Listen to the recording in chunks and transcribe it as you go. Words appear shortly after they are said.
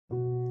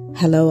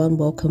Hello and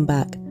welcome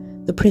back.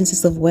 The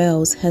Princess of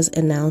Wales has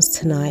announced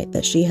tonight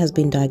that she has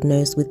been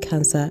diagnosed with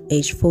cancer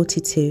aged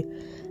 42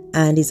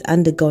 and is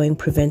undergoing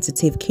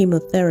preventative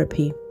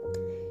chemotherapy.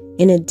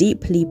 In a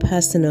deeply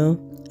personal,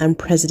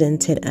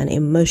 unprecedented and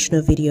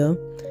emotional video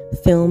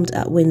filmed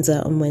at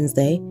Windsor on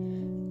Wednesday,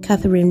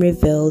 Catherine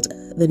revealed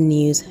the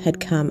news had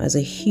come as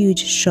a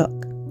huge shock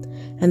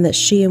and that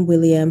she and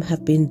William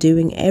have been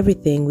doing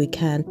everything we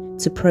can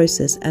to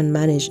process and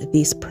manage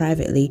this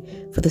privately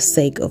for the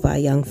sake of our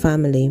young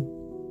family.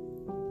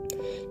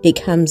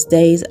 It comes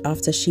days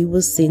after she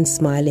was seen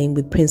smiling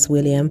with Prince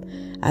William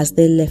as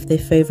they left their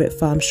favourite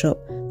farm shop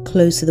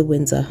close to the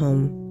Windsor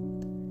home.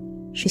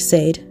 She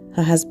said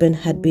her husband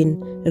had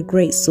been a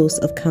great source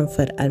of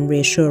comfort and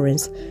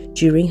reassurance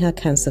during her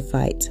cancer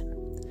fight.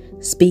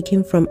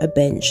 Speaking from a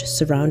bench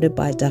surrounded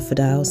by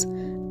daffodils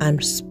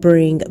and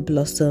spring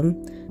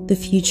blossom, the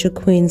future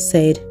Queen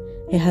said,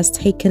 "It has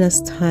taken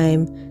us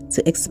time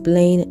to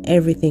explain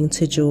everything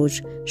to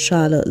George,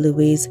 Charlotte,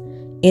 Louise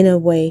in a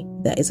way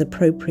that is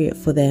appropriate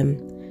for them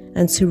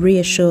and to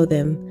reassure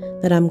them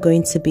that I'm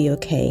going to be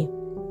okay.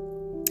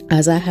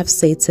 As I have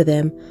said to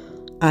them,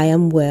 I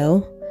am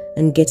well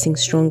and getting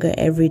stronger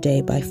every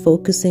day by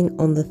focusing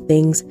on the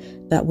things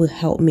that will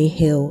help me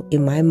heal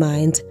in my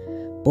mind,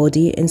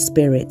 body and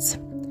spirit.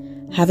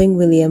 Having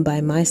William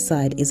by my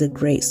side is a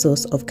great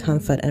source of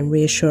comfort and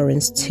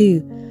reassurance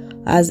too,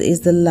 as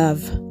is the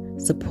love,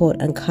 support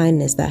and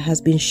kindness that has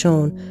been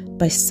shown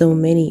by so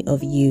many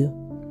of you.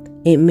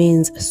 It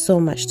means so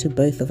much to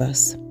both of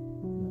us."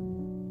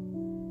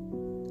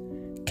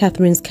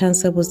 Catherine's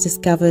cancer was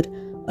discovered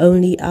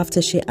only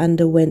after she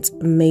underwent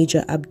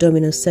major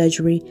abdominal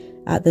surgery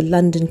at the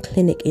London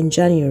clinic in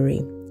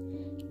January.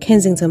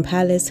 Kensington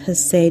Palace has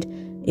said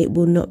it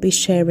will not be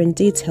sharing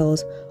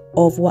details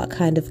of what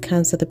kind of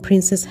cancer the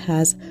princess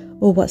has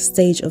or what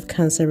stage of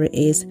cancer it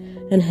is,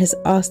 and has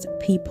asked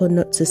people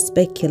not to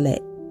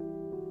speculate.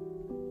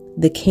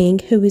 The King,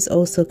 who is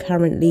also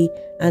currently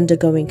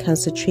undergoing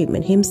cancer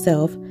treatment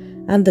himself,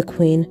 and the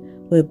Queen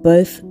were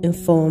both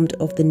informed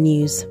of the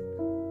news.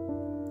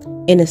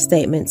 In a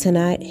statement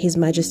tonight, His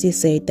Majesty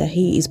said that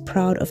he is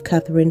proud of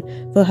Catherine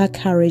for her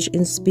courage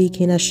in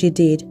speaking as she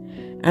did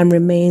and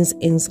remains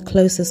in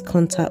closest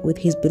contact with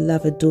his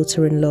beloved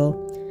daughter-in-law.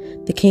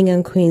 The King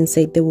and Queen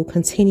said they will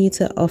continue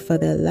to offer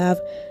their love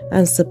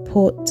and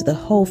support to the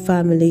whole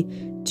family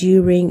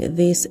during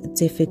this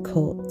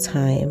difficult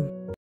time.